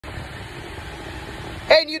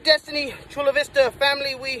Hey, New Destiny Chula Vista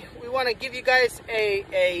family, we want to give you guys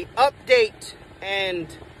a update and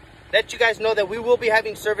let you guys know that we will be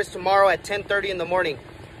having service tomorrow at 10:30 in the morning.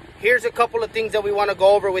 Here's a couple of things that we want to go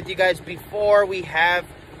over with you guys before we have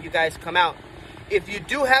you guys come out. If you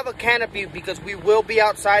do have a canopy, because we will be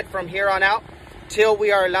outside from here on out till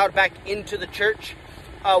we are allowed back into the church,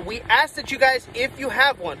 we ask that you guys, if you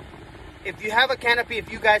have one, if you have a canopy,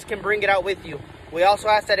 if you guys can bring it out with you. We also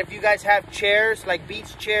ask that if you guys have chairs, like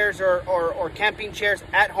beach chairs or camping chairs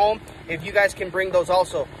at home, if you guys can bring those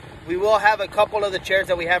also. We will have a couple of the chairs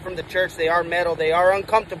that we have from the church. They are metal, they are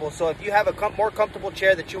uncomfortable. So if you have a more comfortable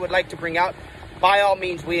chair that you would like to bring out, by all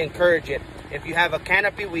means, we encourage it. If you have a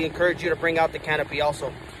canopy, we encourage you to bring out the canopy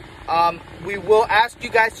also. We will ask you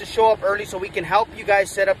guys to show up early so we can help you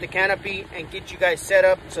guys set up the canopy and get you guys set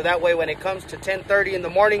up. So that way when it comes to 10:30 in the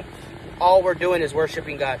morning, all we're doing is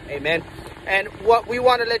worshiping God. Amen. And what we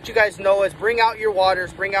want to let you guys know is bring out your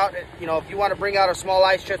waters, bring out, if you want to bring out a small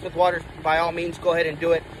ice chest with water, by all means, go ahead and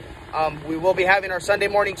do it. We will be having our Sunday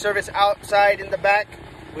morning service outside in the back.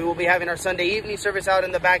 We will be having our Sunday evening service out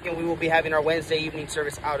in the back, and we will be having our Wednesday evening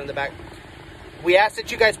service out in the back. We ask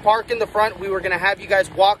that you guys park in the front. We were going to have you guys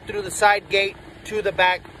walk through the side gate to the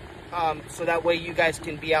back, so that way you guys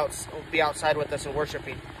can be outside with us and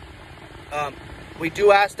worshiping. We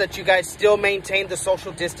do ask that you guys still maintain the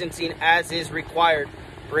social distancing as is required.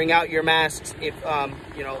 Bring out your masks if,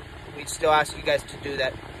 we still ask you guys to do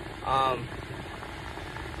that.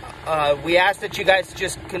 We ask that you guys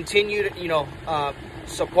just continue to,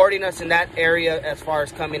 supporting us in that area as far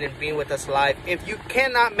as coming and being with us live. If you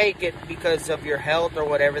cannot make it because of your health or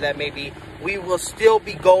whatever that may be, we will still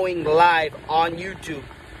be going live on YouTube.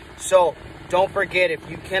 So don't forget, if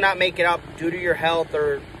you cannot make it out due to your health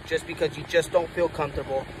or just because you just don't feel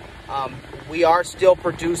comfortable, we are still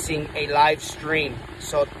producing a live stream.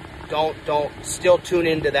 So don't still tune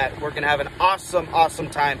into that. We're going to have an awesome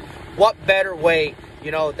time. What better way?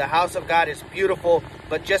 The house of God is beautiful,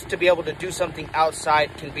 but just to be able to do something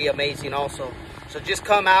outside can be amazing also. So just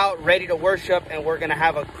come out ready to worship, and we're going to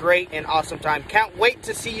have a great and awesome time. Can't wait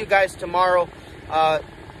to see you guys tomorrow.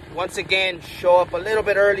 Once again, show up a little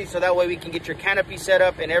bit early so that way we can get your canopy set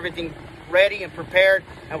up and everything ready and prepared,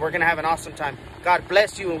 and we're going to have an awesome time. God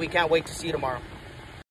bless you, and we can't wait to see you tomorrow.